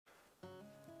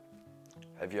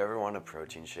Have you ever wanted a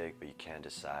protein shake but you can't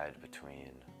decide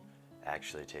between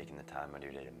actually taking the time out of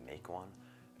your day to make one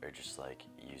or just like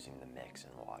using the mix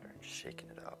and water and just shaking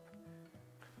it up?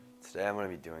 Today I'm going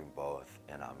to be doing both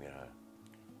and I'm going to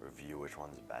review which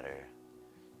one's better,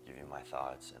 give you my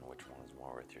thoughts and which one is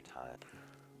more worth your time.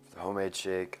 For the homemade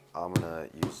shake, I'm going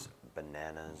to use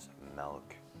bananas,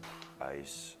 milk,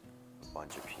 ice, a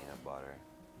bunch of peanut butter,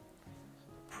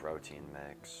 protein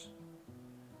mix,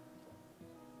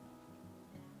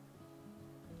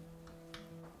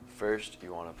 first,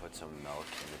 you want to put some milk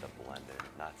into the blender.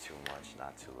 Not too much,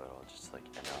 not too little, just like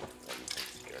enough that you think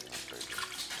is good for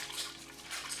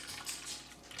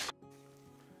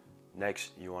you.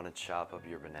 Next, you want to chop up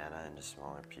your banana into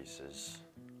smaller pieces.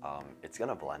 It's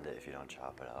gonna blend it if you don't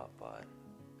chop it up, but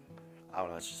I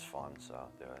don't know, it's just fun, so I'll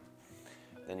do it.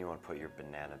 Then you want to put your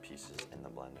banana pieces in the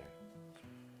blender.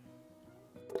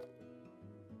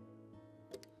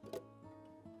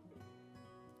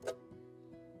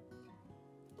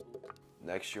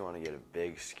 Next, you want to get a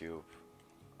big scoop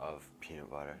of peanut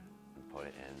butter and put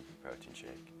it in the protein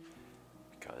shake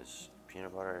because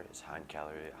peanut butter is high in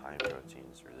calorie, high in protein.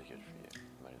 It's really good for you.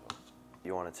 Might as well.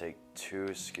 You want to take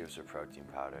 2 scoops of protein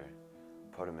powder,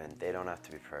 put them in. They don't have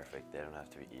to be perfect. They don't have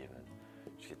to be even.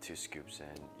 Just get 2 scoops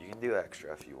in. You can do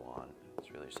extra if you want.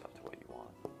 It's really just up to what you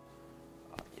want.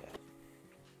 Yeah.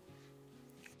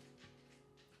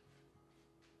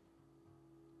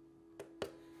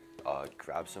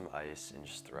 Grab some ice and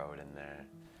just throw it in there.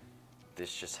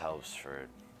 This just helps for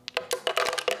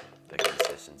the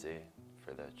consistency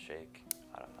for the shake.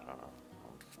 I don't know.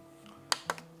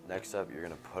 Next up, you're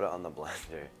gonna put it on the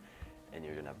blender and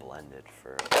you're gonna blend it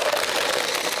for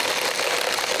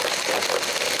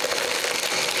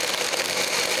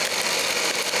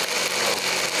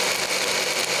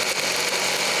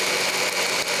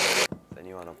then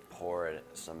you wanna pour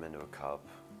some into a cup.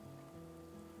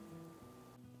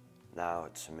 Now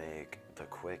to make the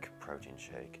quick protein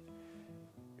shake,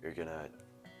 you're gonna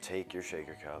take your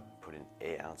shaker cup, put in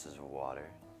 8 ounces of water.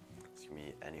 This can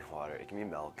be any water, it can be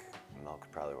milk. Milk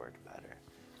would probably work better.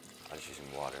 I'm just using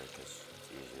water because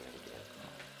it's easier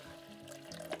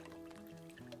to get.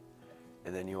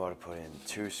 And then you want to put in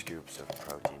 2 scoops of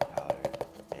protein powder,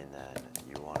 and then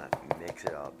you want to mix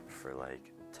it up for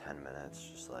like 10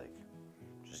 minutes,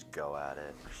 just go at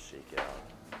it, shake it up.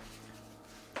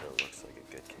 So it looks like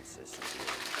a good consistency.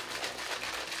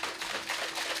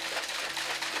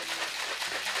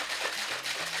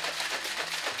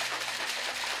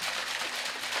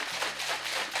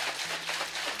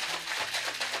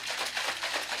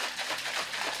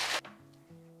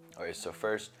 Okay, so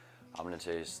first I'm gonna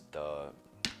taste the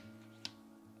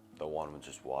one with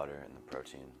just water and the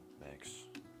protein mix.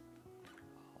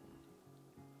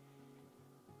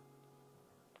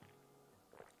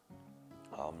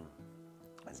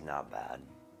 It's not bad.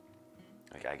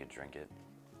 Like, I could drink it.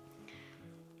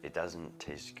 It doesn't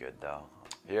taste good though.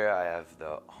 Here I have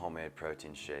the homemade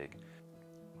protein shake.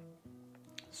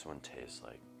 This one tastes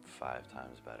like 5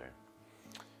 times better.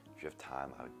 If you have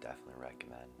time, I would definitely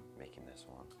recommend making this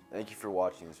one. Thank you for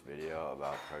watching this video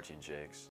about protein shakes.